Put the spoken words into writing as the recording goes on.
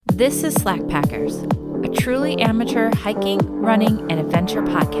This is Slackpackers, a truly amateur hiking, running, and adventure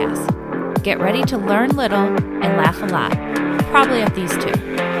podcast. Get ready to learn little and laugh a lot, probably at these two.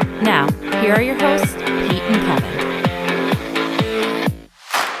 Now, here are your hosts, Pete and Kevin.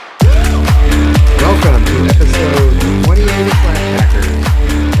 Welcome to episode 28 of Slackpackers,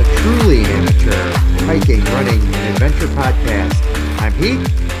 a truly amateur hiking, running, and adventure podcast. I'm Pete,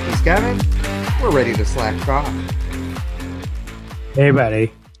 he's Kevin, we're ready to slack off. Hey,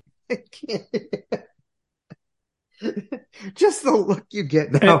 buddy. Just the look you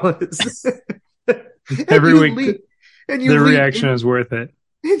get now is every week the reaction is worth it.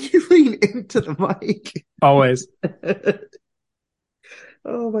 And you lean into the mic. Always.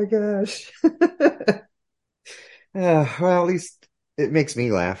 Oh my gosh. Well, at least it makes me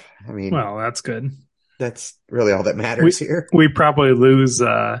laugh. I mean, well, that's good. That's really all that matters here. We probably lose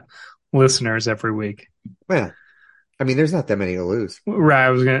listeners every week. Well, I mean, there's not that many to lose. Right.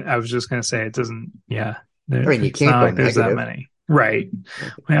 I was just gonna say it doesn't. Yeah. I mean, you can't go like there's that many. Right.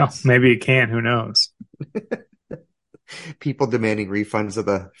 Well, maybe it can. Who knows? People demanding refunds of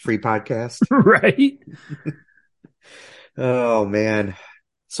the free podcast. Right. Oh man.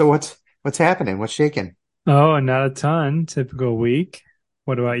 So what's happening? What's shaking? Oh, not a ton. Typical week.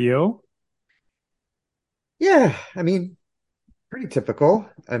 What about you? Yeah, I mean, pretty typical.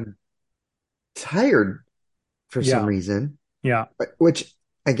 I'm tired for some reason. Yeah. Which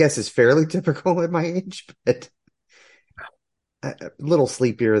I guess is fairly typical at my age, but a little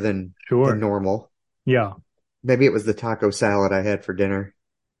sleepier than normal. Yeah. Maybe it was the taco salad I had for dinner.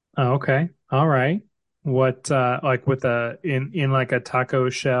 Oh, okay. All right. What like with in like a taco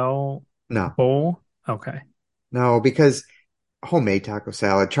shell bowl? Okay. No, because homemade taco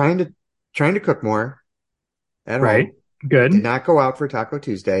salad. Trying to cook more at home. Good. Did not go out for Taco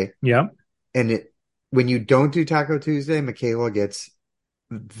Tuesday. Yep. And when you don't do Taco Tuesday, Michaela gets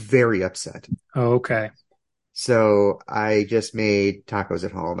very upset. Oh, okay. So I just made tacos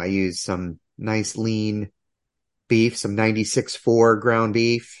at home. I used some nice lean beef, some 96.4 ground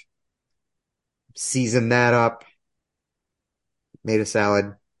beef, seasoned that up, made a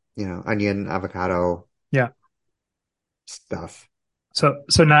salad, onion, avocado, stuff. So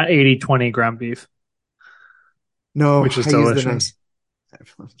not 80-20 ground beef. No, which is delicious.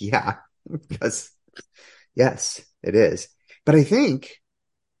 Yeah, because yes, it is. But I think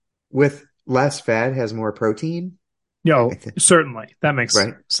with less fat has more protein. Certainly. That makes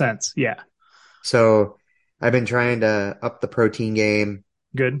sense. Yeah. So I've been trying to up the protein game.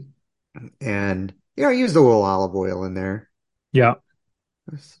 Good. And, I use the little olive oil in there. Yeah.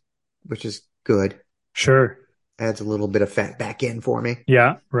 Which is good. Sure. Adds a little bit of fat back in for me.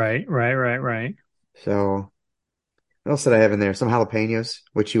 Yeah. Right. So what else did I have in there? Some jalapenos,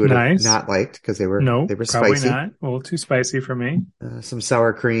 which you would have not liked because they were spicy. Probably not. A little too spicy for me. Some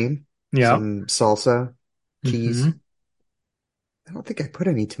sour cream. Yeah. Some salsa, cheese. Mm-hmm. I don't think I put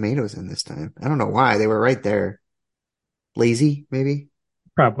any tomatoes in this time. I don't know why. They were right there. Lazy, maybe?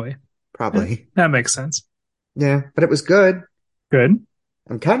 Probably. That makes sense. Yeah, but it was good. Good.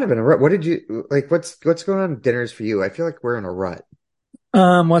 I'm kind of in a rut. What did you like? What's going on with dinners for you? I feel like we're in a rut.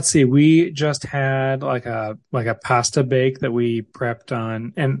 Let's see. We just had like a pasta bake that we prepped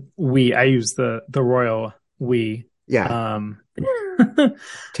on, and I use the royal we. Yeah.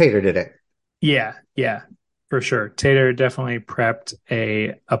 Tater did it. Yeah, for sure. Tater definitely prepped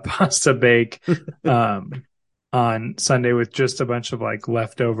a pasta bake on Sunday with just a bunch of like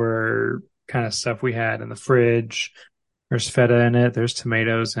leftover kind of stuff we had in the fridge. There's feta in it, there's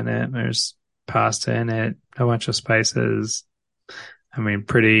tomatoes in it, there's pasta in it, a bunch of spices. I mean,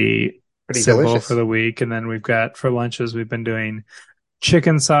 pretty simple delicious for the week. And then we've got for lunches, we've been doing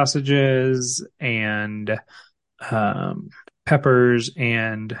chicken sausages and peppers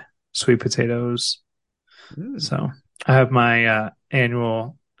and sweet potatoes. So I have my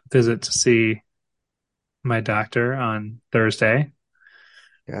annual visit to see my doctor on Thursday.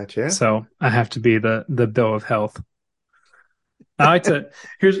 Gotcha. So I have to be the bill of health. I like to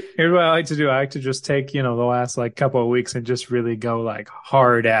here's what I like to do. I like to just take, the last like couple of weeks and just really go like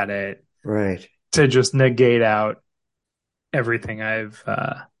hard at it. Right. To just negate out everything I've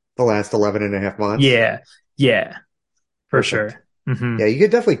the last 11 and a half months. Yeah. For Perfect. Sure. Mm-hmm. Yeah, you could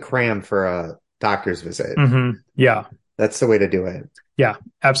definitely cram for a doctor's visit. Mm-hmm. Yeah. That's the way to do it. Yeah,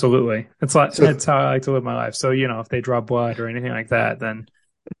 absolutely. That's how I like to live my life. So, if they draw blood or anything like that, then,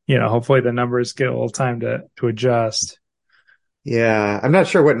 hopefully the numbers get a little time to adjust. Yeah. I'm not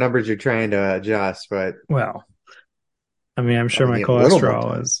sure what numbers you're trying to adjust, but. Well, I mean, I'm sure my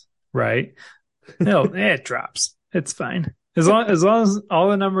cholesterol is right. No, it drops. It's fine. As long as all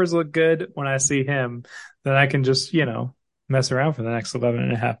the numbers look good when I see him, then I can just, mess around for the next 11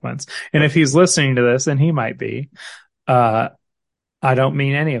 and a half months. And if he's listening to this, and he might be, I don't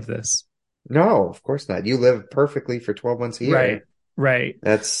mean any of this. No, of course not. You live perfectly for 12 months a year. Right.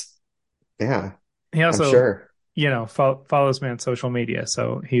 Yeah, He I'm also, sure. follows me on social media,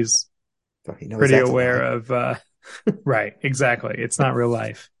 so he's But he knows pretty that's a aware lie. of, right, exactly. It's not real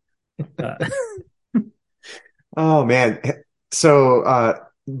life. Uh, Oh man. So,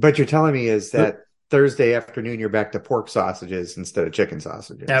 but you're telling me is that Thursday afternoon you're back to pork sausages instead of chicken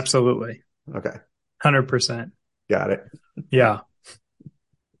sausages. absolutely. Okay. 100%. Got it. Yeah.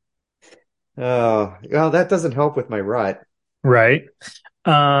 Oh, well, that doesn't help with my rut. Right.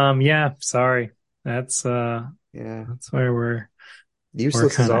 Yeah, sorry. That's Yeah. where we're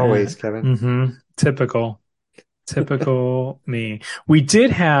Useless as kind of always, at. Kevin. Typical me. We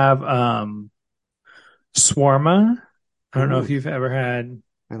did have shawarma. I don't know if Ooh, you've ever had.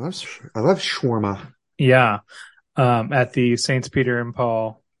 I love shawarma. Yeah. At the Saints Peter and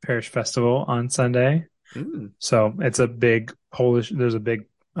Paul Parish Festival on Sunday. Mm. So it's a big there's a big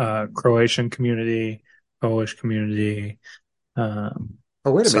Croatian community, Polish community. Oh, wait a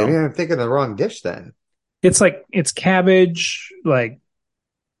minute. So Maybe I'm thinking the wrong dish then. it's cabbage like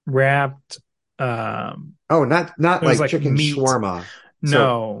wrapped. Oh, not There's like like chicken meat. shawarma. So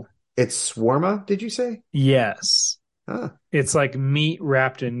No. it's shawarma, did you say? Yes. Huh. It's like meat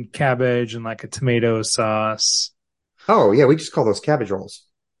wrapped in cabbage and like a tomato sauce. Oh, yeah, we just call those cabbage rolls.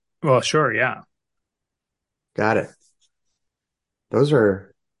 Well, sure, yeah. Got it. Those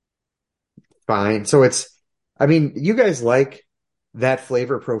are fine. So I mean, you guys like that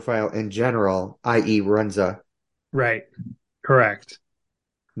flavor profile in general, i.e. runza, Right. Correct.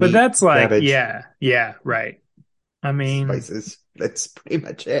 But meat, that's like, cabbage, yeah, right. I mean, spices. That's pretty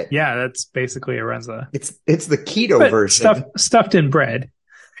much it. yeah, that's basically a renza. It's the keto But version. stuffed in bread.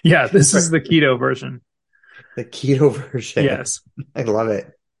 Yeah, this is the keto version. The keto version. Yes. I love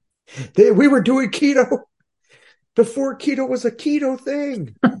it. We were doing keto before keto was a keto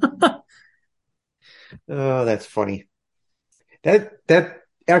thing. Oh, that's funny. That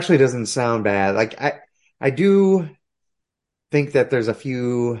actually doesn't sound bad. Like I do think that there's a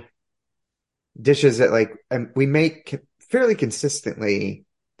few dishes that like we make fairly consistently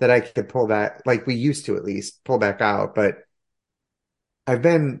that I could pull back, like we used to at least pull back out. But I've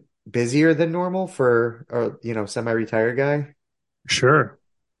been busier than normal for semi-retired guy, Sure.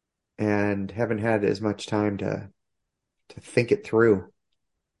 and haven't had as much time to think it through.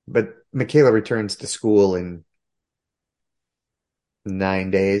 But Michaela returns to school in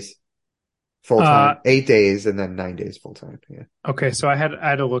 9 days full time, 8 days, and then 9 days full time. Yeah. Okay, so I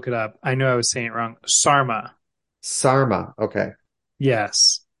had to look it up. I knew I was saying it wrong. Sarma. Sarma. Okay.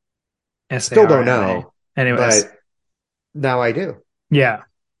 Yes. Still don't Sarma. know, Anyways. but now I do. Yeah.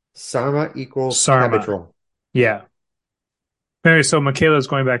 Sarma equals Sarma. cabbage roll. Yeah. Anyway, so Michaela's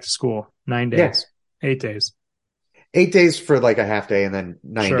going back to school. 9 days. Yeah. 8 days. 8 days for like a half day and then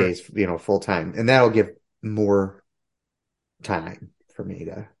 9 days, full time. And that'll give more time for me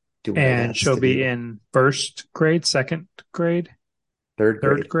to do what I And got she'll to be do. in first grade, second grade, Third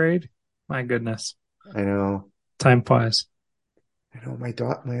third grade. grade. My goodness. I know. Time flies. I know my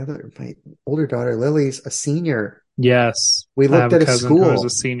older daughter Lily's a senior. Yes. We I looked have at a a cousin who is school. a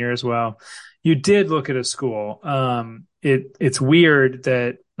senior as well. You did look at a school. It's weird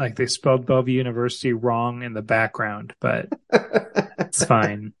that like they spelled Bellevue University wrong in the background, but it's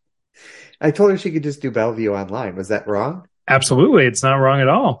fine. I told her she could just do Bellevue online. Was that wrong? Absolutely. It's not wrong at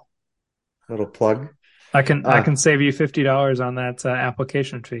all. Little plug. I can save you $50 on that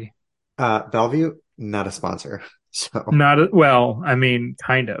application fee. Bellevue, not a sponsor. So Well, I mean,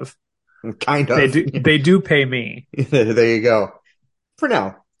 kind of. kind of. They do pay me. There you go. For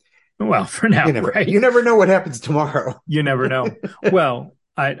now. Well, for now, right? You never know what happens tomorrow. You never know. Well,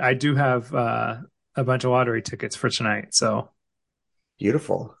 I do have a bunch of lottery tickets for tonight, so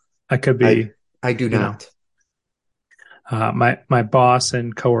Beautiful. I could be. I do not. My boss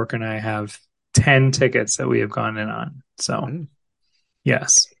and coworker and I have 10 tickets that we have gone in on. So,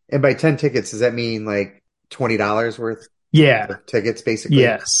 yes. And by 10 tickets, does that mean like $20 worth? Yeah. Of tickets, basically.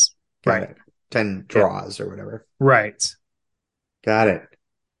 Yes. Got Right. it. 10 draws or whatever. Right. Got it.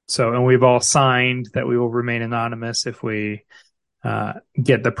 So, and we've all signed that we will remain anonymous if we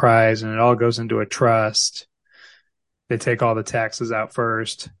get the prize, and it all goes into a trust. They take all the taxes out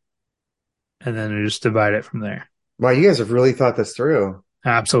first, and then they just divide it from there. Wow, you guys have really thought this through.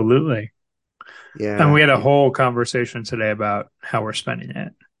 Absolutely. Yeah. And we had a whole conversation today about how we're spending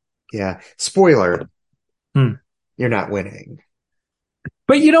it. Yeah. Spoiler. You're not winning.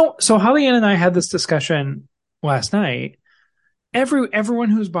 But so Holly Ann and I had this discussion last night. Everyone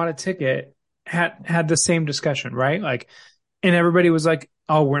who's bought a ticket had the same discussion, right? Like And everybody was like,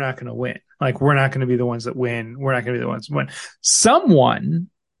 oh, we're not going to win. Like, we're not going to be the ones that win. We're not going to be the ones that win. Someone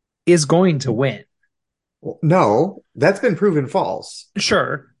is going to win. Well, no, that's been proven false.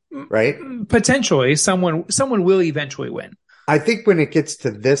 Sure. Right? Potentially, someone will eventually win. I think when it gets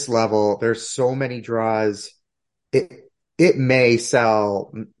to this level, there's so many draws. It may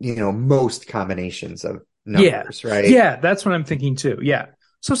sell, most combinations of numbers, right? Yeah, that's what I'm thinking too. Yeah.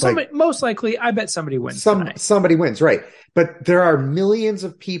 So most likely, I bet somebody wins tonight. Somebody wins, right? But there are millions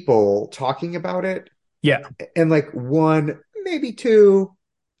of people talking about it. Yeah. And like one, maybe two,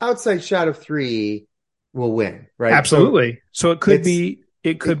 outside shot of three will win, right? Absolutely. So it could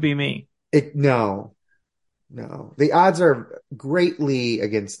be me. No. The odds are greatly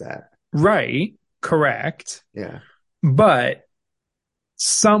against that. Right. Correct. Yeah. But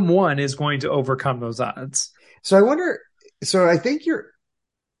someone is going to overcome those odds. So I think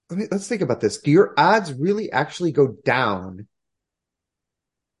let's think about this. Do your odds really actually go down?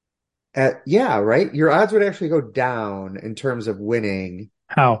 Right? Your odds would actually go down in terms of winning.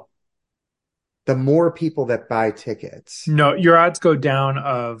 How? The more people that buy tickets. No, your odds go down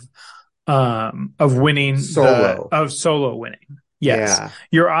of winning solo winning. Yes. Yeah.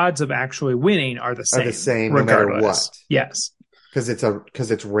 Your odds of actually winning are the same no matter what. Yes. Because it's random.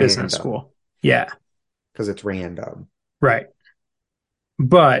 Business school. Yeah. Because it's random. Right.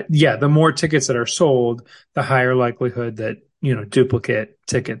 But yeah, the more tickets that are sold, the higher likelihood that, duplicate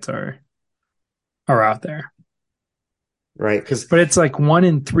tickets are out there. Right. But it's like 1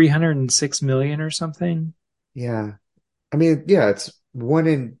 in 306 million or something. Yeah. I mean, yeah, it's 1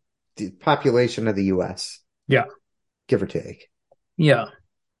 in the population of the US. Yeah. Give or take. Yeah.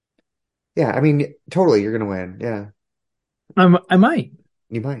 Yeah. I mean, totally. You're going to win. Yeah. I might.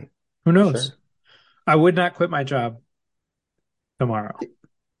 You might. Who knows? Sure. I would not quit my job tomorrow.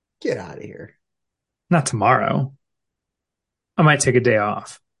 Get out of here. Not tomorrow. I might take a day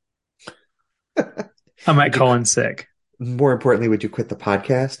off. I might call in sick. More importantly, would you quit the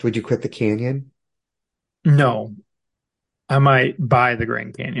podcast? Would you quit the canyon? No. I might buy the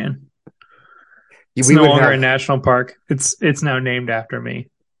Grand Canyon. It's no longer a national park. It's now named after me.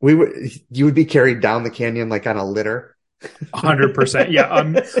 You would be carried down the canyon like on a litter. 100%.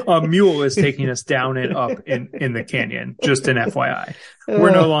 Yeah. A mule is taking us down and up in the canyon. Just an FYI.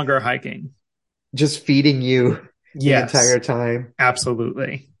 We're no longer hiking. Just feeding you the entire time.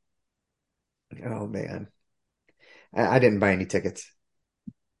 Absolutely. Oh man. I didn't buy any tickets.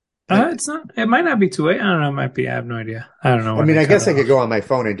 It might not be too late. I don't know. It might be. I have no idea. I don't know. I mean, I guess I could go on my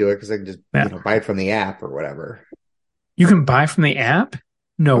phone and do it because I can just buy it from the app or whatever. You can buy from the app?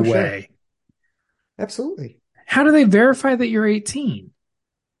 No way. Sure. Absolutely. How do they verify that you're 18?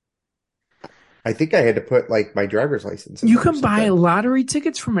 I think I had to put like my driver's license. You can buy lottery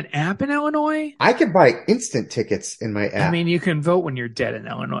tickets from an app in Illinois? I can buy instant tickets in my app. I mean, you can vote when you're dead in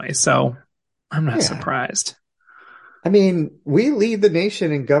Illinois, so I'm not surprised. I mean, we lead the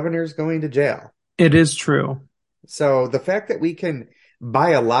nation in governors going to jail. It is true. So the fact that we can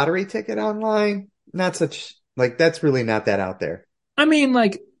buy a lottery ticket online, that's really not that out there. I mean,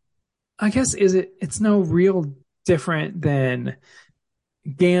 I guess it's no real different than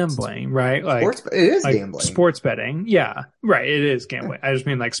gambling, right? It is gambling. Sports betting. Yeah, right. It is gambling. I just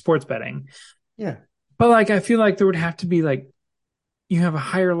mean sports betting. Yeah. But I feel like there would have to be you have a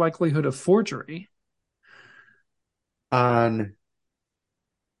higher likelihood of forgery. On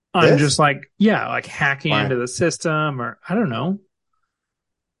just hacking into the system, or I don't know.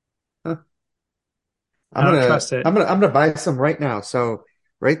 Huh. I don't trust it. I'm gonna buy some right now. So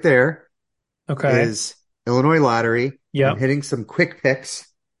right there, is Illinois Lottery. Yeah, I'm hitting some quick picks.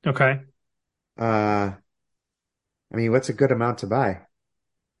 Okay. I mean, what's a good amount to buy?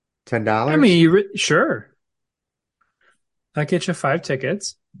 $10? I mean, sure. That gets you 5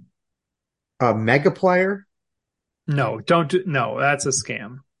 tickets. A mega player. No, don't do. No, that's a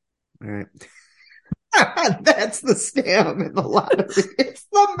scam. All right. That's the scam in the lottery. It's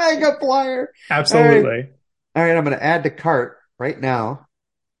the mega player. Absolutely. All right. I'm going to add to cart right now.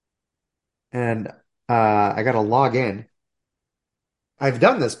 And I got to log in. I've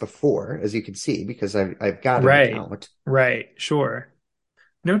done this before, as you can see, because I've got an account. Right. Sure.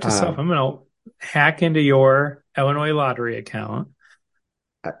 Note to self, I'm going to hack into your Illinois Lottery account.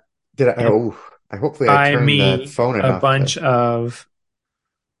 Hopefully I turned the phone enough. A bunch of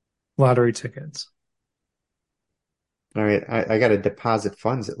lottery tickets. All right. I got to deposit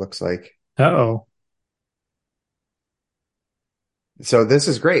funds, it looks like. Uh-oh. So this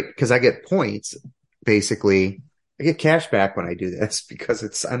is great because I get points, basically. I get cash back when I do this because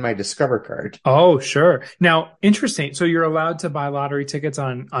it's on my Discover card. Oh, sure. Now, interesting. So you're allowed to buy lottery tickets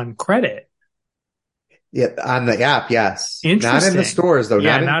on credit. Yeah, on the app, yes. Not in the Interesting. stores though,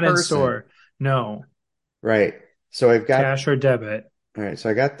 Yeah, not in not in person. store. No. Right. So I've got Cash or debit. all right, so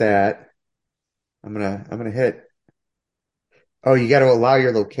I got that. I'm gonna hit. Oh, you got to allow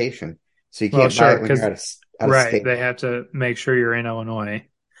your location. So you Well, can't buy sure, it when you're because out of right, state. they have to make sure you're in Illinois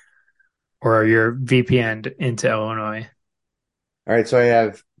or you're VPN'd into Illinois. All right, so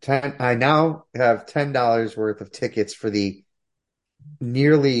I now have $10 worth of tickets for the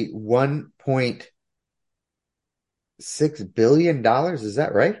nearly $1.6 billion. Is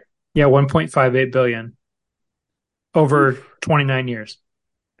that right? Yeah, 1.58 billion over Oof. 29 years.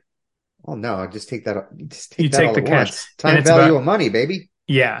 Oh no, just You take that take all the at cash, once. and Time it's value about of money, baby.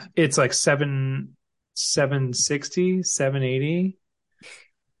 yeah, it's like 760, 780.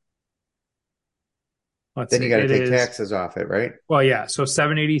 Let's Then see. you got to It take is taxes off it, right? well, yeah, so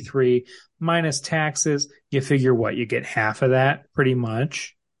 783 minus taxes, you figure what? You get half of that pretty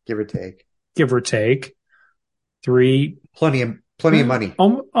much, Give or take. give or take. Three Plenty of money.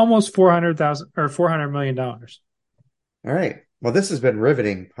 almost 400,000 or $400 million. All right. Well, this has been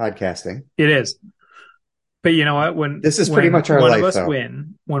riveting podcasting. It is. But you know what? When This is pretty when much our one of life, us though.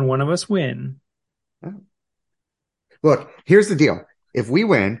 win, when one of us win, Oh. Look, here's the deal. If we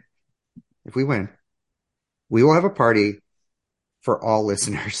win, we will have a party for all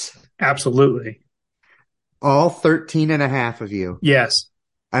listeners. absolutely. All 13 and a half of you. Yes.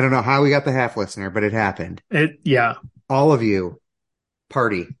 I don't know how we got the half listener, but it happened. Yeah. All of you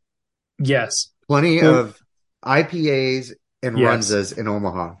party. Yes. Plenty Well, of IPAs and yes. Runzas in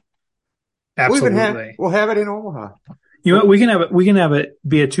Omaha. Absolutely. We'll have it in Omaha. You know what? We can have it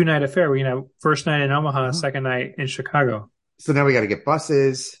be a 2-night affair. We can have first night in Omaha, Uh-huh. second night in Chicago. So now we got to get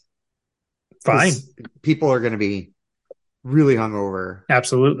buses. Fine. People are going to be really hungover.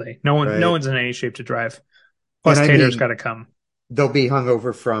 Absolutely. No right? one's in any shape to drive. Plus And I Tater's mean, got to come. they'll be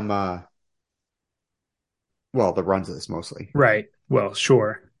hungover from, the Runzas mostly. Right. Well,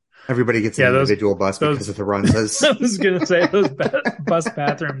 sure. Everybody gets an individual bus because of the Runzas. I was going to say those bus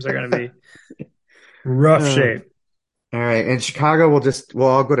bathrooms are going to be rough shape. All right. In Chicago, we'll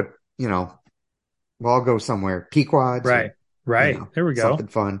all go to, we'll all go somewhere. Pequods. Right. Right. There we go. Something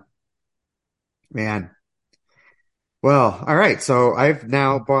fun. Man. Well, all right. So I've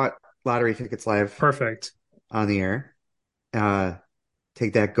now bought lottery tickets live. Perfect. On the air.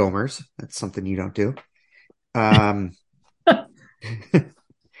 Take that, Gomers. That's something you don't do.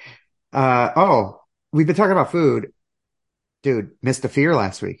 We've been talking about food. Dude, missed a fear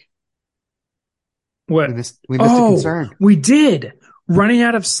last week. What? We missed a concern. We did. Running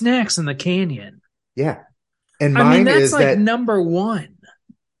out of snacks in the canyon. Yeah. And I mean, mine that's is like that number one.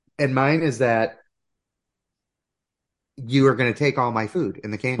 and mine is that you are going to take all my food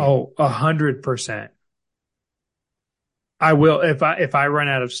in the canyon. Oh, 100%. I will. If I run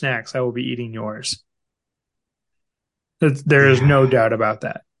out of snacks, I will be eating yours. There is no doubt about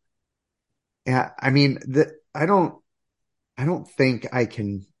that. Yeah, I mean, I don't think I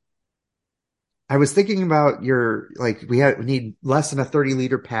can. I was thinking about we need less than a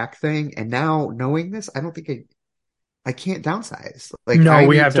 30-liter pack thing, and now knowing this, I don't think I can't downsize. No,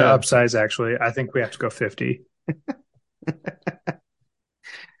 we have to upsize. Actually, I think we have to go 50.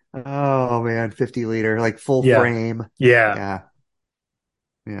 Oh man, 50-liter, like full frame. Yeah.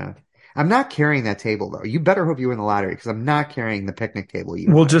 I'm not carrying that table though. You better hope you win the lottery because I'm not carrying the picnic table.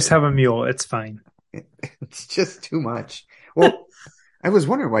 We'll just have a mule. It's fine. It's just too much. Well, I was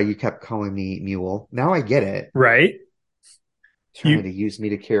wondering why you kept calling me mule. Now I get it. Right? Trying to use me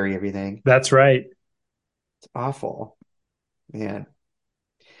to carry everything. That's right. It's awful, man.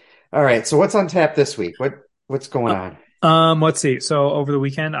 All right. So what's on tap this week? What's going on? Let's see. So over the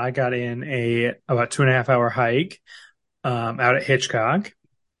weekend, I got in about 2.5-hour hike out at Hitchcock,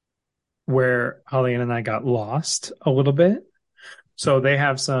 where Holly and I got lost a little bit. So they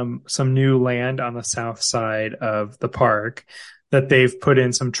have some new land on the south side of the park that they've put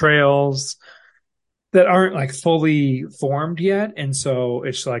in some trails that aren't like fully formed yet. And so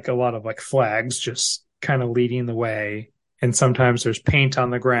it's like a lot of like flags just kind of leading the way. And sometimes there's paint on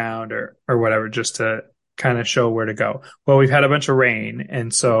the ground or whatever, just to kind of show where to go. Well, we've had a bunch of rain.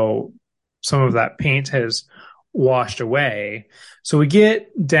 And so some of that paint has washed away. So we get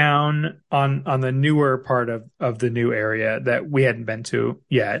down on the newer part of the new area that we hadn't been to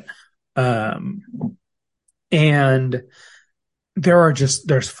yet. And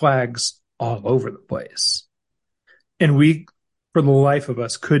there's flags all over the place. And we, for the life of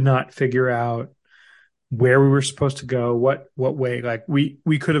us, could not figure out where we were supposed to go, what way. Like we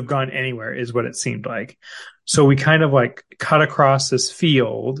could have gone anywhere is what it seemed like. So we kind of like cut across this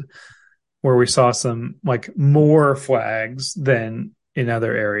field where we saw some like more flags than in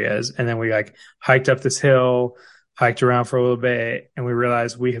other areas. And then we like hiked up this hill, hiked around for a little bit, and we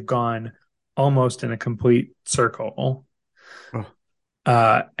realized we have gone almost in a complete circle. Oh.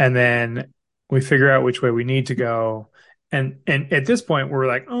 And then we figure out which way we need to go. And at this point we're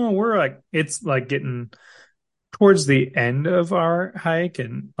like, it's like getting towards the end of our hike,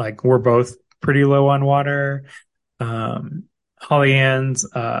 and like we're both pretty low on water. Holly Ann's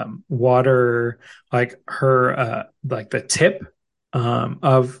water, like her like the tip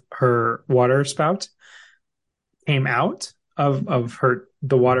of her water spout came out of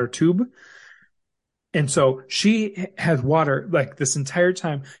the water tube. And so she has water like this entire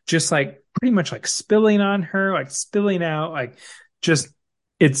time, just like pretty much like spilling on her, like spilling out, like just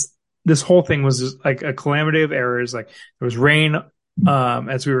this whole thing was just like a calamity of errors. Like there was rain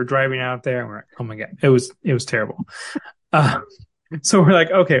as we were driving out there, and we're like, oh my God, it was terrible. So we're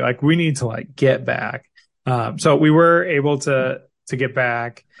like, okay, like we need to like get back. So we were able to get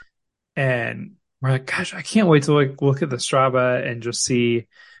back, and we're like, gosh, I can't wait to like look at the Strava and just see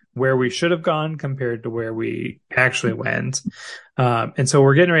where we should have gone compared to where we actually went. And so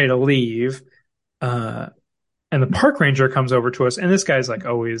we're getting ready to leave. And the park ranger comes over to us, and this guy's like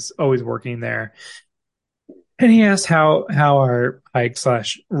always working there. And he asked how our hike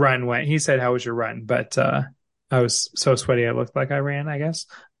 / run went. He said, "How was your run?" But I was so sweaty I looked like I ran, I guess.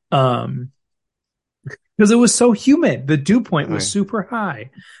 Because it was so humid. The dew point was super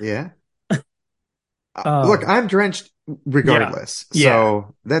high. Yeah. Look, I'm drenched regardless. Yeah.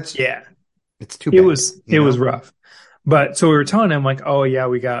 So that's it's too bad. It was rough. But so we were telling him like, oh yeah,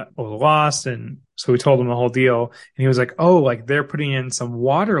 we got lost, and so we told him the whole deal, and he was like, oh, like they're putting in some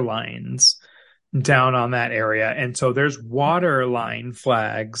water lines down on that area, and so there's water line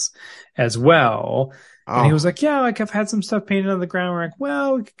flags as well. And he was like, yeah, like I've had some stuff painted on the ground. We're like,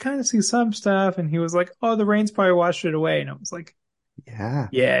 well, we can kind of see some stuff. And he was like, oh, the rain's probably washed it away. And I was like,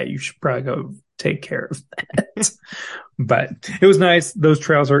 yeah, you should probably go take care of that. But it was nice. Those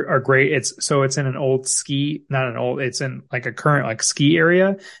trails are great. It's in an old it's in like a current like ski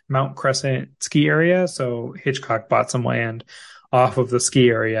area, Mount Crescent ski area. So Hitchcock bought some land off of the ski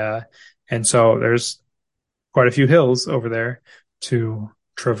area. And so there's quite a few hills over there to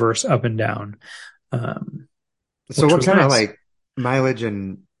traverse up and down. So what kind of like mileage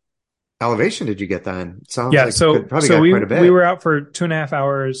and elevation did you get then? Sounds like so probably got quite a bit. We were out for 2.5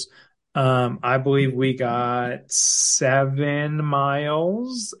 hours. I believe we got 7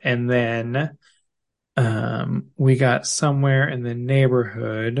 miles, and then we got somewhere in the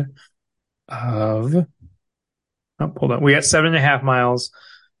neighborhood of hold on. We got 7.5 miles,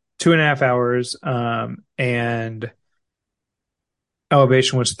 2.5 hours, and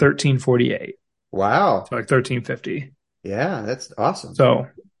elevation was 1348. Wow. So like 1350. Yeah, that's awesome. So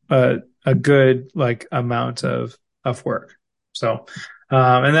a good like amount of work. So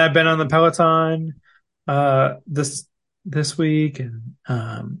and then I've been on the Peloton this week,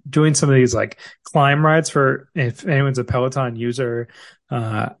 and doing some of these like climb rides for if anyone's a Peloton user.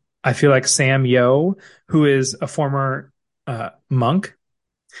 I feel like Sam Yo, who is a former monk,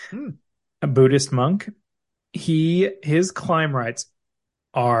 a Buddhist monk, his climb rides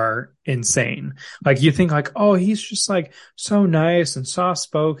are insane. Like you think like, oh, he's just like so nice and soft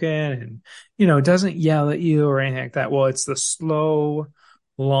spoken and doesn't yell at you or anything like that. Well, it's the slow,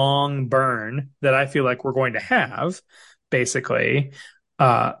 long burn that I feel like we're going to have basically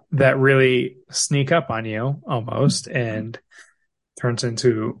that really sneak up on you almost and turns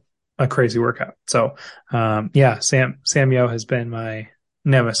into a crazy workout. So Sam Yo has been my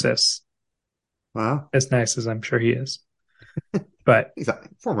nemesis. Wow. As nice as I'm sure he is. But he's a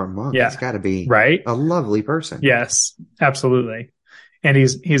former monk. He's got to be a lovely person. Yes, absolutely. And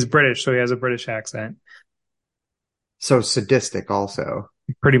he's British, so he has a British accent. So sadistic also.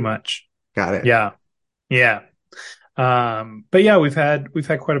 Pretty much. Got it. Yeah. But yeah, we've had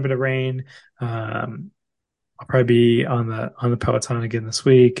quite a bit of rain. I'll probably be on the Peloton again this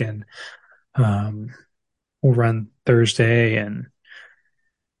week, and we'll run Thursday, and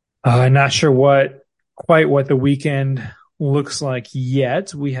not sure quite what the weekend looks like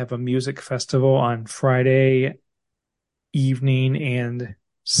yet. We have a music festival on Friday evening and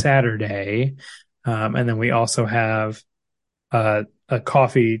Saturday. And then we also have a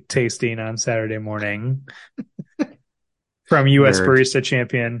coffee tasting on Saturday morning from U.S. Barista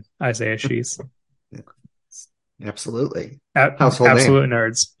champion Isaiah Sheets. Absolutely. Absolute name.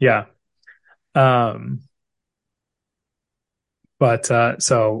 Nerds. Yeah. But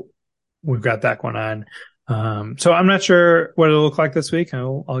so we've got that going on. So I'm not sure what it'll look like this week.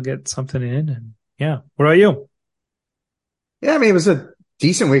 I'll get something in, and yeah. What about you? Yeah, I mean, it was a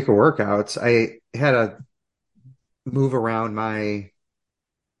decent week of workouts. I had to move around my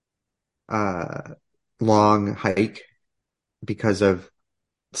long hike because of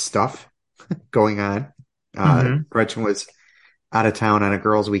stuff going on. Mm-hmm. Gretchen was out of town on a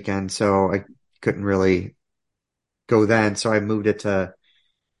girls' weekend, so I couldn't really go then. So I moved it to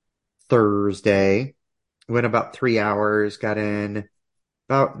Thursday. Went about 3 hours, got in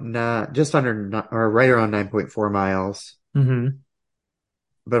about just under or right around 9.4 miles, Mm-hmm.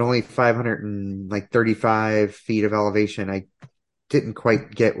 but only 535 feet of elevation. I didn't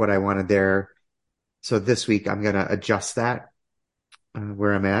quite get what I wanted there. So this week I'm going to adjust that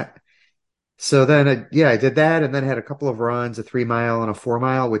where I'm at. So then, I did that and then had a couple of runs, a 3 mile and a 4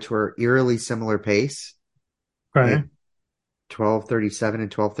 mile, which were eerily similar pace. I Okay. had 12:37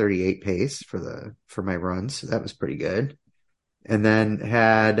 and 12:38 pace for my runs. So that was pretty good. And then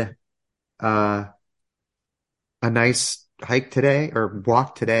had uh, a nice hike today or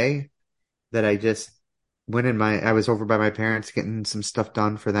walk today that I just I was over by my parents getting some stuff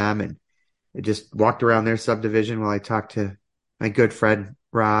done for them, and I just walked around their subdivision while I talked to my good friend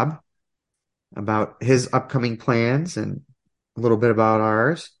Rob about his upcoming plans and a little bit about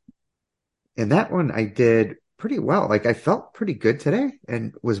ours. And that one I did pretty well. Like I felt pretty good today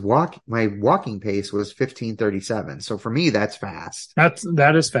and my walking pace was 15:37. So for me, that's fast.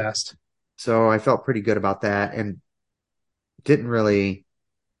 That is fast. So I felt pretty good about that and didn't really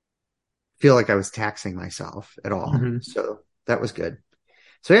feel like I was taxing myself at all. Mm-hmm. So that was good.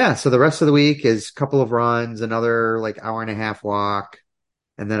 So yeah, so the rest of the week is a couple of runs, another like hour and a half walk,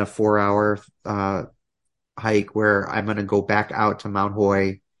 and then a 4 hour hike where I'm going to go back out to Mount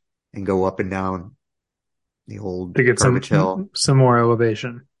Hoy and go up and down the old To get Garbage Hill. some more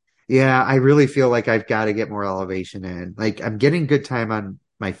elevation. Yeah, I really feel like I've got to get more elevation in. Like I'm getting good time on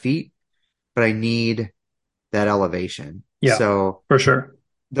my feet, but I need that elevation. Yeah, So for sure.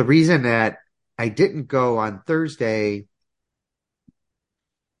 the reason that I didn't go on Thursday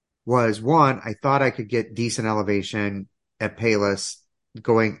was one, I thought I could get decent elevation at Payless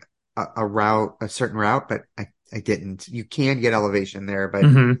going a certain route, but I didn't. You can get elevation there, but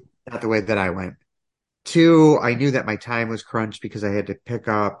Mm-hmm. not the way that I went. Two, I knew that my time was crunched because I had to pick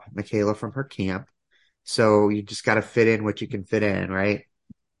up Michaela from her camp. So you just got to fit in what you can fit in, right?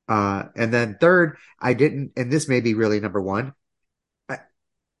 And then third, I didn't, and this may be really number one.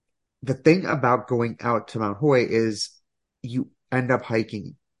 The thing about going out to Mount Hoy is you end up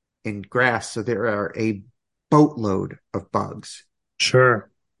hiking in grass. So there are a boatload of bugs. Sure.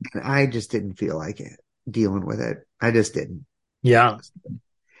 And I just didn't feel like it dealing with it. I just didn't. Yeah.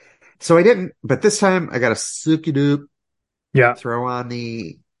 So I didn't, but this time I got to suck it up, Yeah. throw on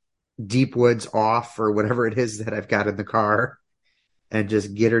the deep woods off or whatever it is that I've got in the car and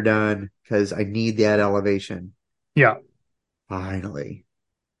just get her done because I need that elevation. Yeah. Finally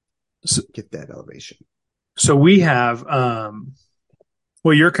So, get that elevation. so we have, well,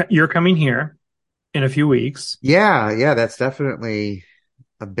 you're coming here in a few weeks, Yeah, that's definitely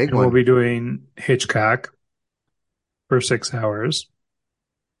a big and we'll one. be doing Hitchcock for 6 hours.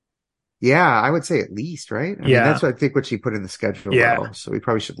 Yeah, I would say at least, right? I mean, Yeah. that's what I think what she put in the schedule Yeah. though. So we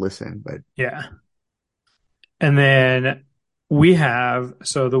probably should listen, but Yeah. And then we have,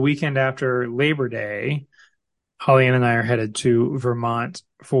 so the weekend after Labor Day, Holly Ann and I are headed to Vermont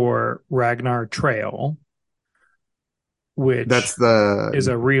for Ragnar Trail, which that's is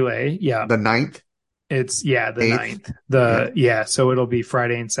a relay. Yeah. the 9th, It's the 8th. 9th. Yeah. So it'll be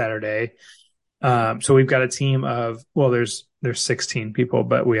Friday and Saturday. So we've got a team of, well, there's 16 people,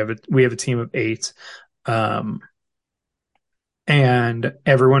 but we have a team of 8. And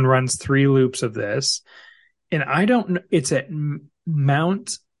everyone runs 3 loops of this. And I don't know, it's at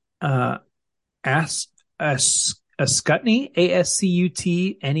Mount Ascutney, Ascutney.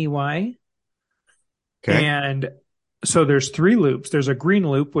 Okay. And so there's 3 loops. There's a green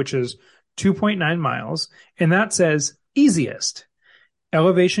loop, which is 2.9 miles, and that says easiest.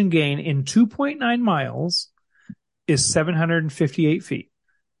 Elevation gain in 2.9 miles is 758 feet.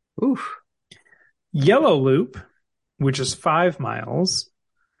 Oof. Yellow loop, which is 5 miles,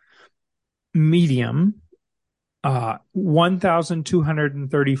 medium,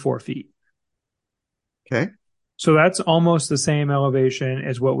 1,234 feet. Okay. So that's almost the same elevation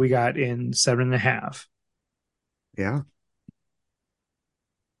as what we got in 7.5. Yeah.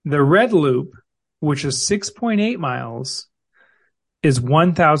 The red loop, which is 6.8 miles, is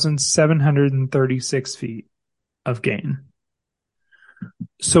 1,736 feet of gain.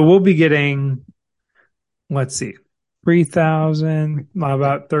 So we'll be getting, let's see, 3,000,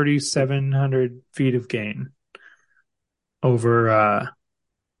 about 3,700 feet of gain over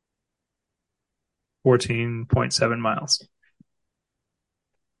 14.7 miles.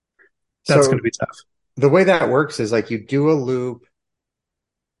 That's So going to be tough. the way that works is like you do a loop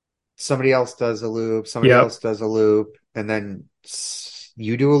somebody else does a loop, somebody Yep. else does a loop, and then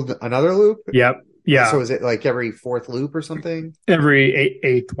you do another loop. Yep. So Yeah. is it like every fourth loop or something? Every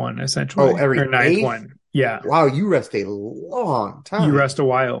eighth one, Oh, essentially, or every ninth eighth? one. Yeah. Wow, you rest a long You time. rest a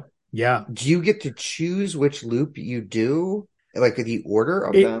while. Yeah. Do you get to choose which loop you do? Like the order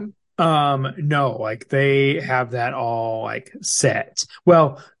of It, them? no, like they have that all like set.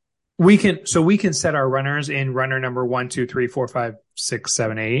 Well, we can set our runners in runner number 1, 2, 3, 4, 5, 6,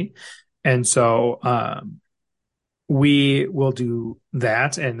 7, 8. And so, we will do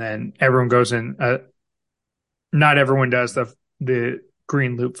that. And then everyone goes in, not everyone does the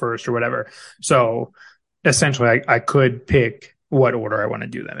green loop first or whatever. So essentially I could pick what order I want to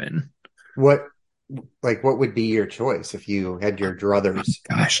do them in. What what would be your choice if you had your druthers?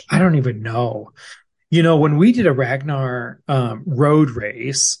 Gosh, I don't even know. When we did a Ragnar road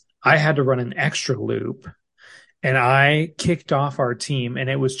race, I had to run an extra loop and I kicked off our team and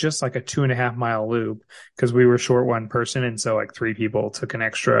it was just like a 2.5 mile loop because we were short one person. And so like three people took an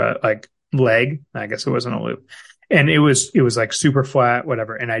extra like leg. I guess it wasn't a loop. And it was like super flat,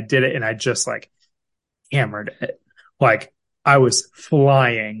 whatever. And I did it and I just like hammered it. Like I was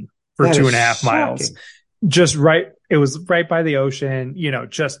flying for That two is and a half miles. shocking. Just right. It was right by the ocean,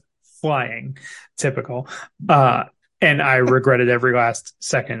 just flying, typical. And I regretted every last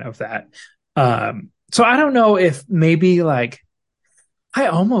second of that. So I don't know if maybe like I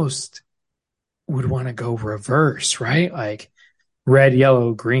almost would want to go reverse, right? Like red,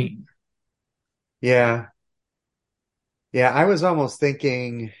 yellow, green. Yeah. Yeah, I was almost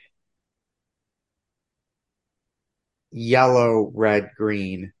thinking yellow, red,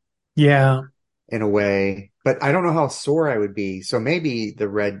 green Yeah, in a way, but I don't know how sore I would be. So maybe the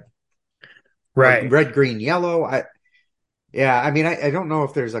red or right. red, green, yellow. Yeah, I mean, I don't know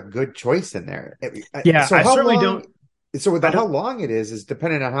if there's a good choice in there. Yeah, So I how certainly long? don't. So I the how don't. long it is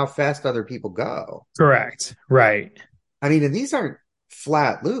dependent on how fast other people go. Correct. Right. I mean, and these aren't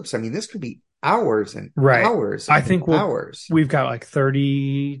flat loops. I mean, this could be hours and Right. hours I and think hours. we've got like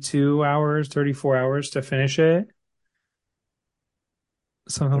 32 hours, 34 hours to finish it.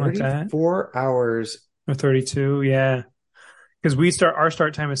 Something like that. 34 hours. Or 32, yeah. Because our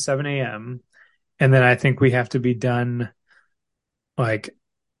start time is 7 a.m. And then I think we have to be done like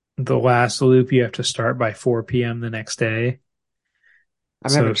the last loop you have to start by 4 p.m. the next day. I'm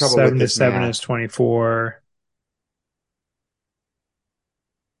So having trouble with seven to this seven is math. 24.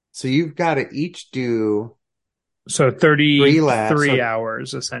 So you've got to each do So three laps. 33 So,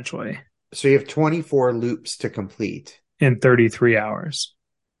 hours essentially so you have 24 loops to complete. in 33 hours.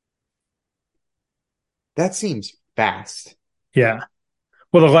 That seems fast. Yeah.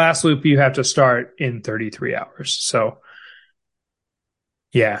 Well, the last loop you have to start in 33 hours. So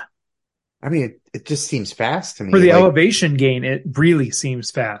yeah. I mean, it just seems fast to For me. the Like, elevation gain, it really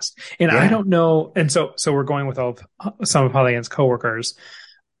seems fast. And I yeah. don't know. And so we're going with some of Holly Ann's coworkers.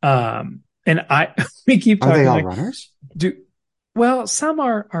 And we keep Are they talking all like, runners? well, some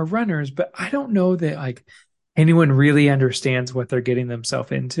are runners, but I don't know that like anyone really understands what they're getting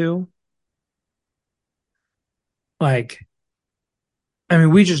themselves into. Like, I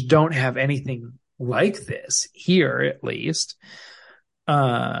mean, we just don't have anything like this here, at least.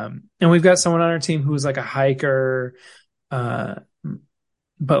 And we've got someone on our team who's like a hiker. Uh,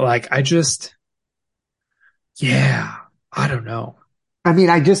 but like, yeah, I don't know. I mean,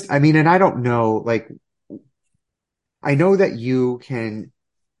 and I don't know, like, I know that you can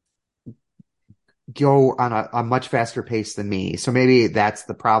go on a much faster pace than me. So maybe that's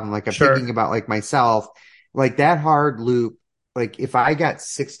the problem. Like I'm thinking Sure. about like myself, like that hard loop, like if I got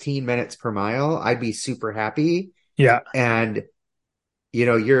 16 minutes per mile, I'd be super happy. Yeah. And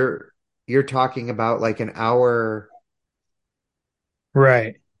you're talking about like an hour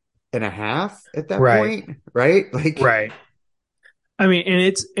Right. and a half at that Right. point, right? Like Right. I mean,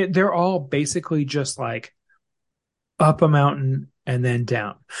 and they're all basically just like up a mountain and then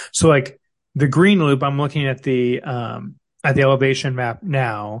down. So like the green loop, I'm looking at the elevation map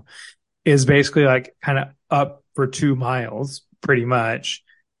now, is basically like kind of up for 2 miles, pretty much,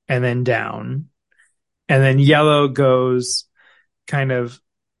 and then down. And then yellow goes kind of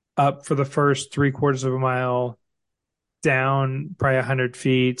up for the first 3/4 of a mile, down probably 100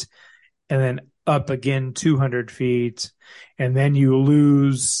 feet, and then up again 200 feet. And then you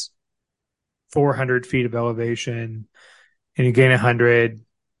lose 400 feet of elevation and you gain 100,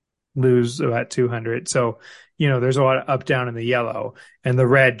 lose about 200. So, there's a lot of up down in the yellow, and the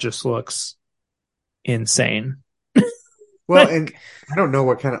red just looks insane. well, and I don't know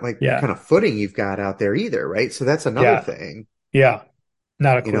what kind of like what Yeah. kind of footing you've got out there either, right? So that's another Yeah. thing, Yeah.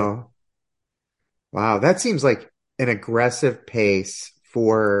 Not a you clue. know. Wow, that seems like an aggressive pace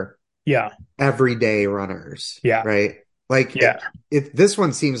for Yeah. everyday runners, Yeah. right? Like Yeah. this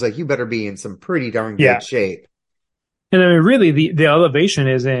one seems like you better be in some pretty darn Yeah. good shape. And I mean, really, the elevation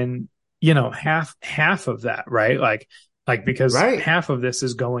is in, half of that, right? Because Right. half of this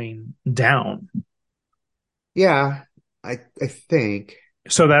is going down. Yeah, I think.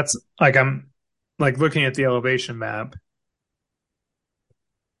 So that's like I'm like looking at the elevation map.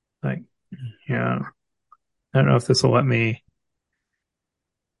 Like, yeah, I don't know if this will let me.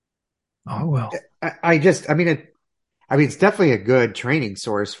 Oh well. I mean, it's definitely a good training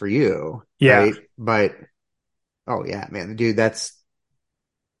source for you, Yeah. right? But oh yeah, man, dude, that's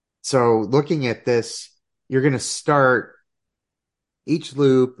so looking at this, you're going to start each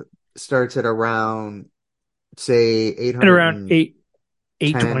loop starts at around say At around 810,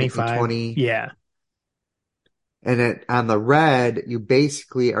 825. 820. Yeah. And then on the red, you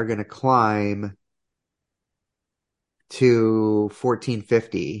basically are going to climb to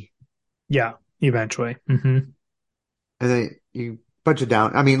 1450. Yeah. Eventually. And then you bunch it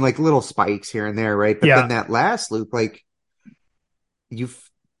down. I mean, like little spikes here and there, right? But then Yeah. that last loop, like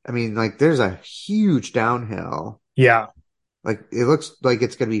I mean, like there's a huge downhill. Yeah. Like it looks like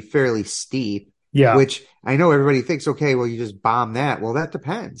it's going to be fairly steep, Yeah. which I know everybody thinks, okay, well, you just bomb that. Well, that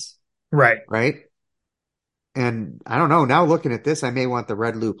depends, Right. right? And I don't know. Now looking at this, I may want the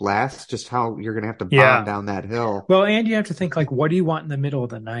red loop last, just how you're going to have to bomb Yeah. down that hill. Well, and you have to think like, what do you want in the middle of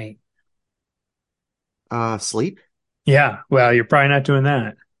the night? Sleep. Yeah. Well, you're probably not doing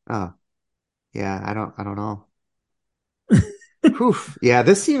that. Oh, yeah. I don't know. Whew. Yeah,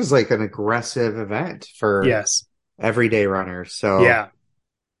 this seems like an aggressive event for Yes. everyday runners. So Yeah.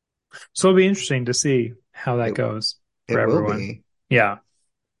 So it'll be interesting to see how that it goes for it will everyone. be. Yeah.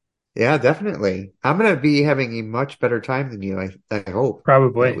 Yeah, definitely. I'm gonna be having a much better time than you, I hope, that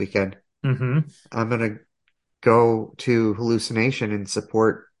Probably. weekend. hmm I'm gonna go to Hallucination and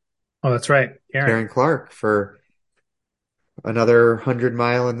support Oh, that's right. Karen. Karen Clark for another 100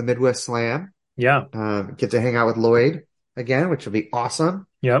 mile in the Midwest Slam. Yeah. Get to hang out with Lloyd again, which will be awesome.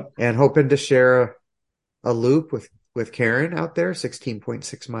 Yep. And hoping to share a loop with Karen out there,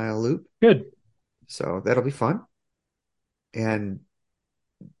 16.6 mile loop. Good. So that'll be fun. And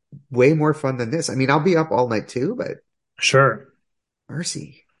way more fun than this. I mean, I'll be up all night too, but Sure.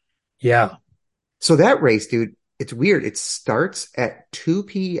 mercy. Yeah. So that race, dude, it's weird. It starts at 2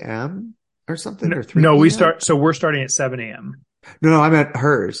 p.m. or something, No, or 3 no, p.m. so we're starting at 7 a.m. No, I'm at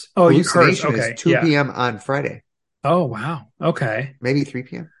hers. Oh, hers. Hallucination is Okay. 2 Yeah. p.m. on Friday, Oh, wow. Okay. maybe 3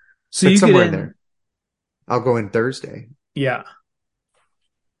 p.m., So but you get somewhere in in. there. I'll go in Thursday. Yeah.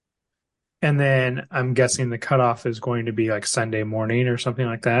 And then I'm guessing the cutoff is going to be like Sunday morning or something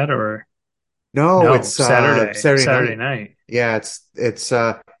like that, or No, no, it's Saturday Saturday night. night. Yeah, it's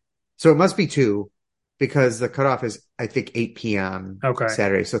so it must be 2 because the cutoff is I think 8 p.m. Okay.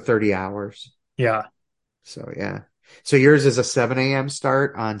 Saturday, so 30 hours. Yeah. So yeah. So yours is a 7 a.m.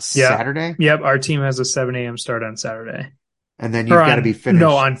 start on Yeah. Saturday, Yep. Our team has a 7 a.m. start on Saturday and then or you've got to be no, finished.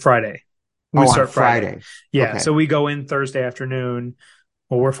 on Friday. We Oh, on start Friday. Friday. Yeah. Okay. So we go in Thursday afternoon.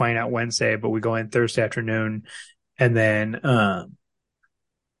 Well, we're flying out Wednesday, but we go in Thursday afternoon and then,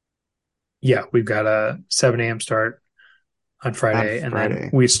 yeah, we've got a 7 a.m. start on On Friday, and then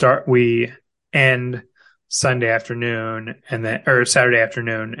Friday. we end Sunday afternoon and then, or Saturday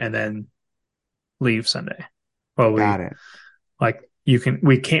afternoon, and then leave Sunday. Well, Got it.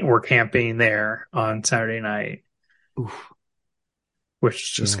 we're camping there on Saturday night, Oof. which is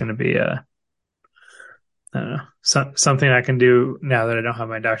just Yeah. going to be I don't know, something I can do now that I don't have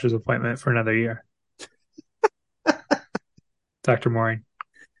my doctor's appointment for another year. Dr. Mooring.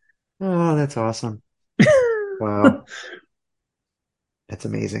 Oh, that's awesome. Wow. That's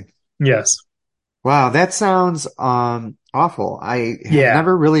amazing. Yes. Wow, that sounds awful. I have Yeah.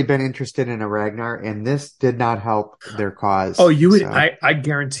 never really been interested in a Ragnar, and this did not help their cause. Oh, you would. So, I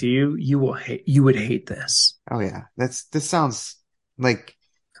guarantee you will hate. You would hate this. oh yeah, this sounds like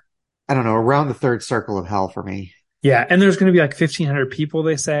I don't know, around the third circle of hell for me. Yeah, and there's going to be like 1,500 people,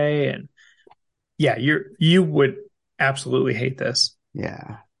 they say, and yeah, you would absolutely hate this.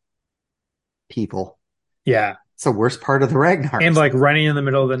 Yeah. People. Yeah, It's the worst part of the Ragnar. and like running in the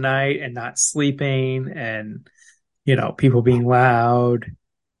middle of the night and not sleeping, and people being loud.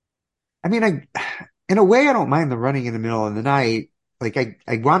 I mean, in a way, I don't mind the running in the middle of the night. Like I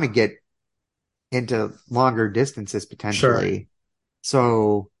want to get into longer distances potentially. Sure.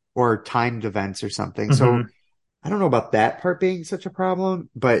 So, or timed events or something. Mm-hmm. So I don't know about that part being such a problem,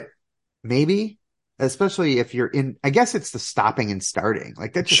 but maybe, especially if you're in, I guess it's the stopping and starting.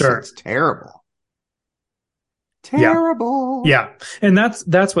 Like that just Sure. sounds terrible. Terrible. Yeah, and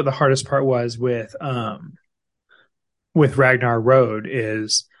that's what the hardest part was with Ragnar Road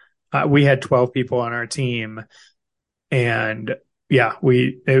is we had 12 people on our team, and yeah,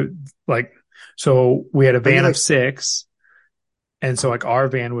 so we had a Are you van of like, 6, and so like our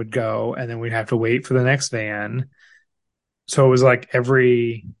van would go, and then we'd have to wait for the next van. So it was like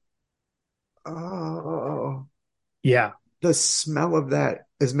oh, yeah. the smell of that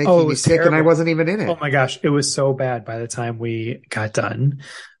is Oh, it making me was sick, and I terrible. wasn't even in Oh it. my gosh, it was so bad by the time we got done.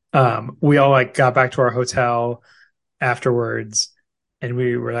 We all like got back to our hotel afterwards, and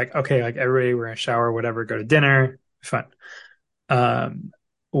we were like, okay, like everybody, we're gonna shower, whatever, go to dinner, fun. Um,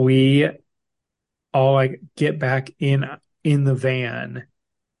 we all like get back in the van,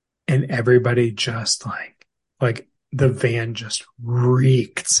 and everybody just like the van just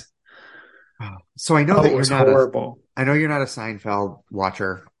reeked. So I know Oh, that it was horrible. I know you're not a Seinfeld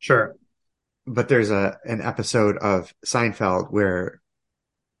watcher, Sure. but there's an episode of Seinfeld where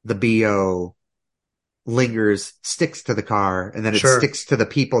the BO lingers, sticks to the car, and then it Sure. sticks to the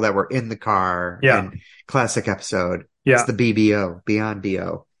people that were in the car. Yeah. And classic episode. It's Yeah. the BBO, Beyond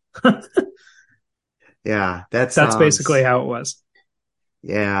BO. Yeah, That's basically how it was.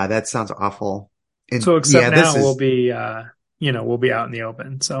 that sounds awful. And So except yeah, now we'll be out in the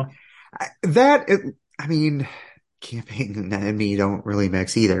open. So that, it, I mean, camping and me don't really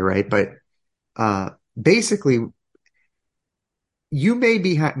mix either, right? But, basically, you may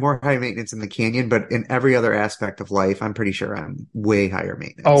be more high maintenance in the canyon, but in every other aspect of life, I'm pretty sure I'm way higher oh,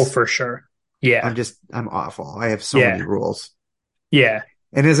 maintenance. for sure. Yeah. I'm awful. I have so many Yeah. rules. Yeah.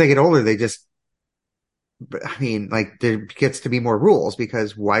 And as I get older, I mean, like there gets to be more rules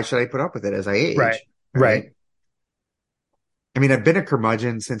because why should I put up with it as I Right. age? Right. Right. I mean, I've been a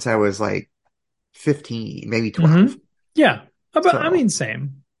curmudgeon since I was like 15, maybe Hmm. 12. Yeah. But I mean, So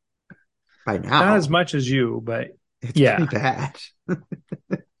same. by Not as now, much as you, but it's pretty yeah. bad.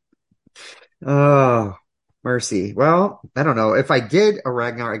 Oh, mercy. Well, I don't know. If I did a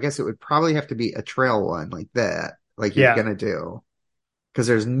Ragnar, I guess it would probably have to be a trail one like that, like you're Yeah. gonna do. Because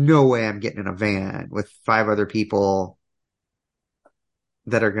there's no way I'm getting in a van with 5 other people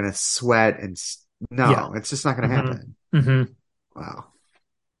that are gonna sweat Yeah. no, it's just not gonna Hmm. happen. Hmm. Wow.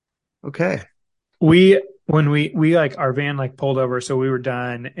 Okay. When we like our van like pulled over, so we were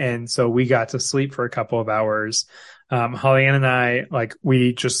done, and so we got to sleep for a couple of hours. Holly Ann and I like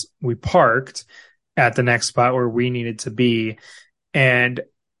we parked at the next spot where we needed to be, and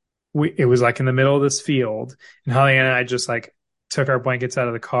it was like in the middle of this field, and Holly Ann and I just like took our blankets out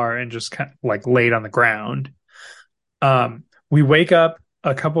of the car and just kind of like laid on the ground. We wake up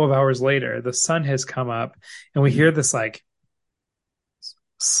a couple of hours later, the sun has come up, and we hear this like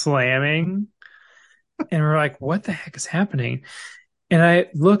slamming, and we're like, what the heck is happening? And I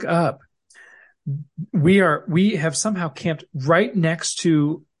look up. We have somehow camped right next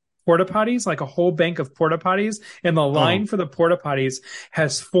to porta potties, like a whole bank of porta potties, and the line Oh. for the porta potties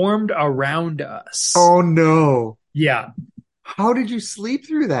has formed around us. Oh no. Yeah. How did you sleep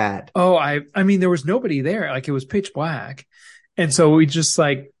through that? Oh, I mean there was nobody there. Like it was pitch black. And so we just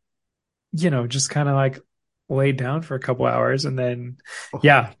like, just kind of like laid down for a couple hours, and then Oh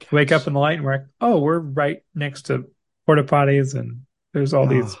yeah, my wake up gosh. in the light and we're like, oh, we're right next to porta potties, and there's all Oh.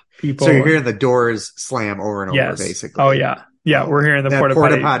 these So you're people, hearing and the doors slam over and over, yes. Oh basically. yeah. Yeah, Oh we're my, hearing the that porta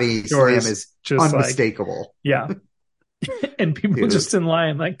porta potty potty slam doors is just like, unmistakable, yeah. And people dude. just in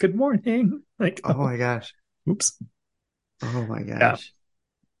line like, good morning. Like, Oh oh, my gosh. oops. Oh my Yeah. gosh.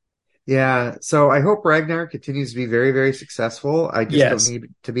 Yeah. So I hope Ragnar continues to be very, very successful. I just don't Yes. need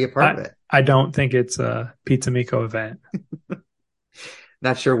to be a part I of it. I don't think it's a Pizza Miko event.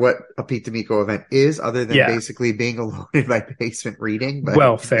 Not sure what a Pizza Miko event is other than Yeah. basically being alone in my basement reading, but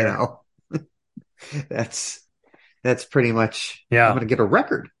Well, fair. that's that's pretty much I'm Yeah. gonna get a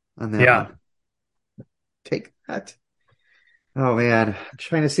record on that Yeah. one. Take that. Oh man. I'm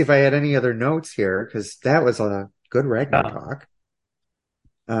trying to see if I had any other notes here because that was a good Ragnar Yeah. talk.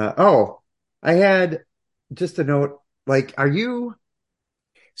 Oh, I had just a note, like,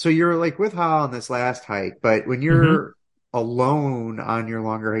 so you're like with Hal on this last hike, but when Hmm. you're alone on your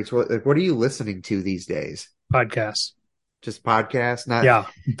longer hikes, what are you listening to these days? Podcasts. Just podcasts? Not, Yeah.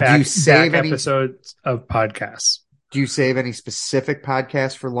 do you Back save any, episodes of podcasts. do you save any specific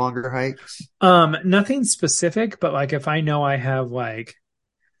podcasts for longer hikes? Nothing specific, but like if I know I have like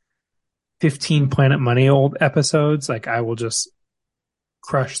 15 Planet Money old episodes, like I will just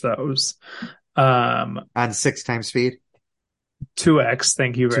crush those. Um, On 6 times speed? 2x,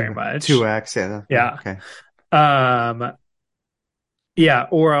 thank you very much. 2x, yeah. Yeah. Okay. Um, yeah,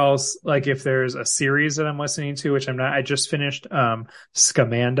 or else like if there's a series that I'm listening to, which I'm not, I just finished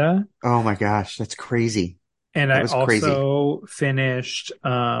Scamanda, Oh my gosh, that's crazy. and That I was crazy. also finished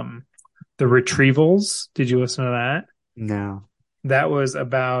The Retrievals. Did you listen to that? No. That was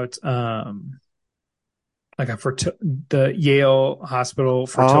about like the Yale Hospital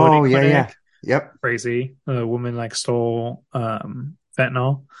fertility Oh, yeah, yeah. clinic. Yep. Crazy. A woman like stole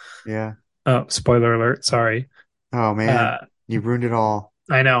fentanyl. Yeah. Oh, spoiler alert, sorry. Oh, Uh man. You ruined it all.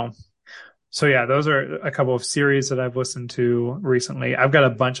 I know. So yeah, those are a couple of series that I've listened to recently. I've got a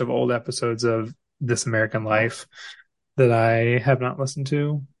bunch of old episodes of This American Life that I have not listened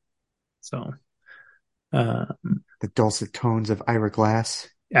to. So uh, The dulcet tones of Ira Glass.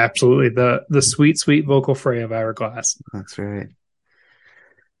 absolutely the sweet, sweet vocal fray of Hourglass. That's right.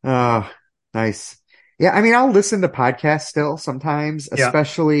 Oh, nice. Yeah, I mean, I'll listen to podcasts still sometimes, Yeah.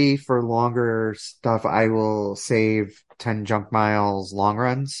 especially for longer stuff. I will save 10 junk miles long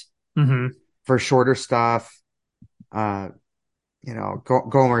runs. Hmm. For shorter stuff, uh,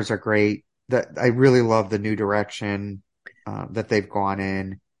 Gomers are great. That I really love the new direction that they've gone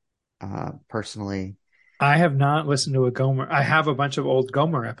in, personally. I have not listened to a Gomer. I have a bunch of old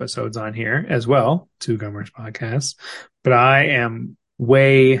Gomer episodes on here as well, two Gomer's podcasts, but I am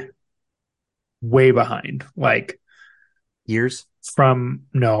way, way behind. Like Years. from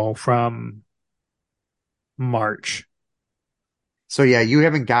March. So yeah, you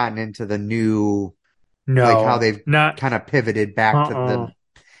haven't gotten into the new, like how No, they've not, kind of pivoted back to uh-uh. the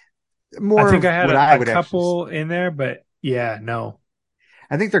I more think I of had what a I would actually. couple in there, but yeah, no.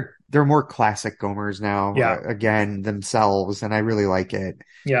 I think they're more classic Gomers now, Yeah, again themselves, and I really like it.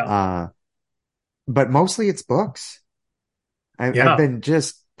 yeah, Uh, but mostly it's books. I've yeah. been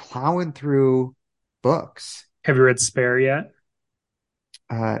just plowing through books. Have you read Spare yet,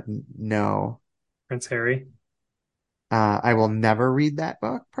 No, Prince Harry? I will never read that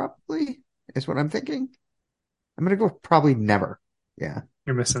book. Probably is what I'm thinking. I'm gonna go with probably never. Yeah,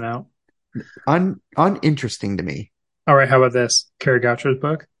 You're missing out. uninteresting to me. All right, how about this? Carrie Goucher's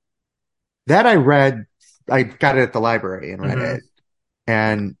book? That I read. I got it at the library and read Hmm. it,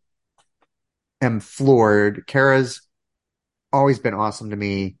 and am floored. Kara's always been awesome to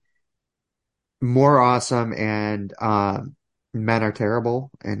me. More awesome, and men are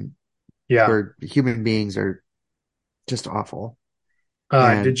terrible, and Yeah. human beings are just awful. Uh,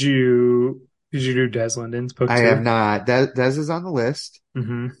 And did you did you do Des Linden's book I have too? not. Des is on the list.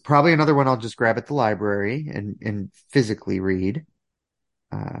 Hmm. Probably another one I'll just grab at the library and physically read.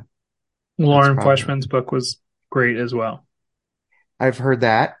 Uh, that's Lauren probably. Fleshman's book was great as well. I've heard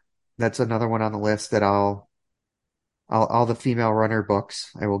that. That's another one on the list that I'll all the female runner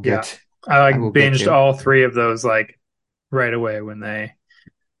books I will Yeah. get. I like I will get binged to. all three of those like right away when they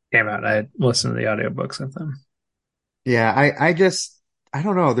came out. I listened to the audiobooks of them. Yeah, I just I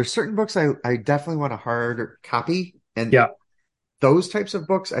don't know. There's certain books I definitely want a hard copy, and Yeah, those types of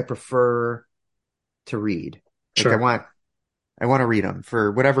books I prefer to read. Like sure. I want to read them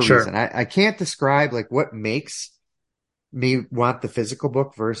for whatever Sure. reason. I can't describe like what makes me want the physical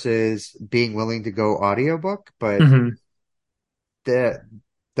book versus being willing to go audiobook, but Hmm. that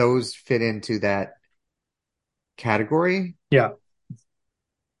those fit into that category. Yeah,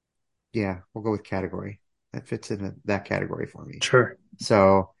 Yeah, we'll go with category. That fits in that category for me. sure.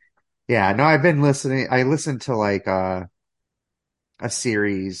 So yeah, no, I've been listening. I listened to like a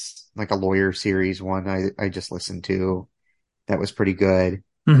series, like a lawyer series one I just listened to that was pretty good.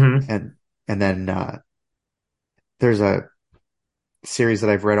 Hmm. And then there's a series that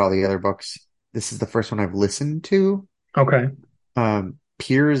I've read all the other books. This is the first one I've listened to. Okay.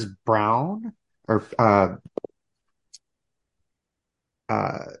 Piers Brown or uh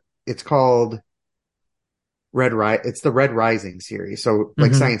it's called it's the Red Rising series. So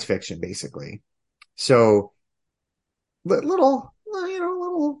like Hmm. science fiction basically. So little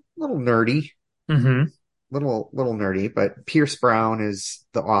little nerdy, Hmm. little nerdy, but Pierce Brown is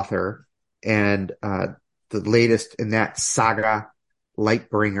the author, and the latest in that saga,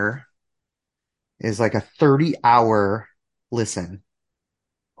 Lightbringer, is like a 30-hour listen.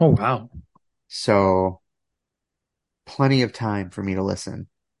 Oh, wow. So plenty of time for me to listen.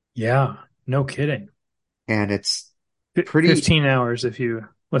 Yeah, no kidding. And it's pretty, 15 hours if you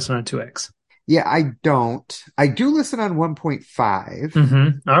listen on 2x. yeah, I do listen on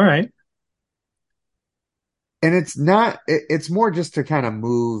 1.5, All right. and it's more just to kind of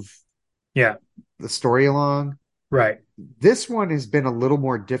move Yeah, the story along. right. This one has been a little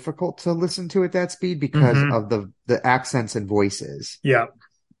more difficult to listen to at that speed because Hmm. of the accents and voices. Yeah,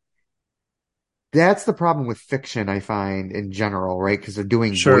 That's the problem with fiction, I find in general, right? Because they're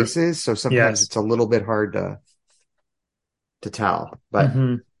doing sure. voices, so sometimes Yes. it's a little bit hard to tell. But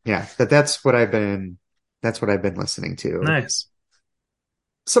Hmm. yeah, that's what I've been listening to. Nice.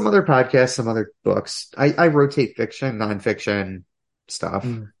 Some other podcasts, some other books. I rotate fiction, nonfiction stuff.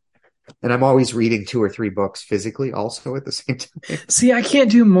 Mm. And I'm always reading 2 or 3 books physically also at the same time. See, I can't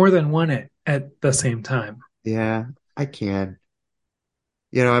do more than one at the same time. Yeah, I can.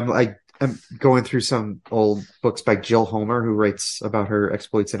 I'm going through some old books by Jill Homer, who writes about her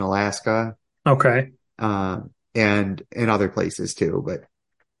exploits in Alaska, Okay. and in other places too. But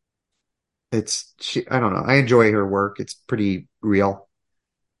I don't know. I enjoy her work. It's pretty real.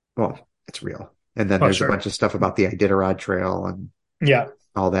 Well, it's real. And then there's Sure. a bunch of stuff about the Iditarod Trail and Yeah.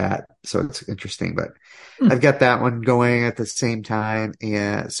 all that. So it's interesting, but I've got that one going at the same time.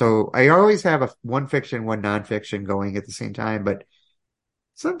 And so I always have one fiction, one nonfiction going at the same time, but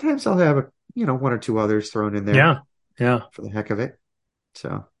sometimes I'll have 1 or 2 others thrown in there. Yeah. Yeah. For the heck of it.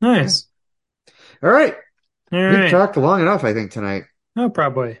 So nice. Yeah. All right. All We've right. talked long enough, I think, tonight. Oh,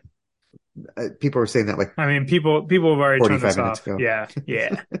 probably. People were saying that people have already turned 45 us minutes off. ago. Yeah.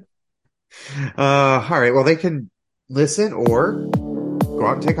 Yeah. All right. Well, they can listen or go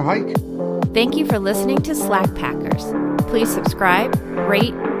out and take a hike. Thank you for listening to Slack Packers. Please subscribe,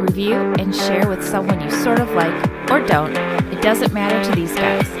 rate, review, and share with someone you sort of like or don't. It doesn't matter to these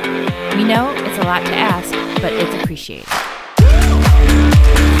guys. We know it's a lot to ask, but it's appreciated.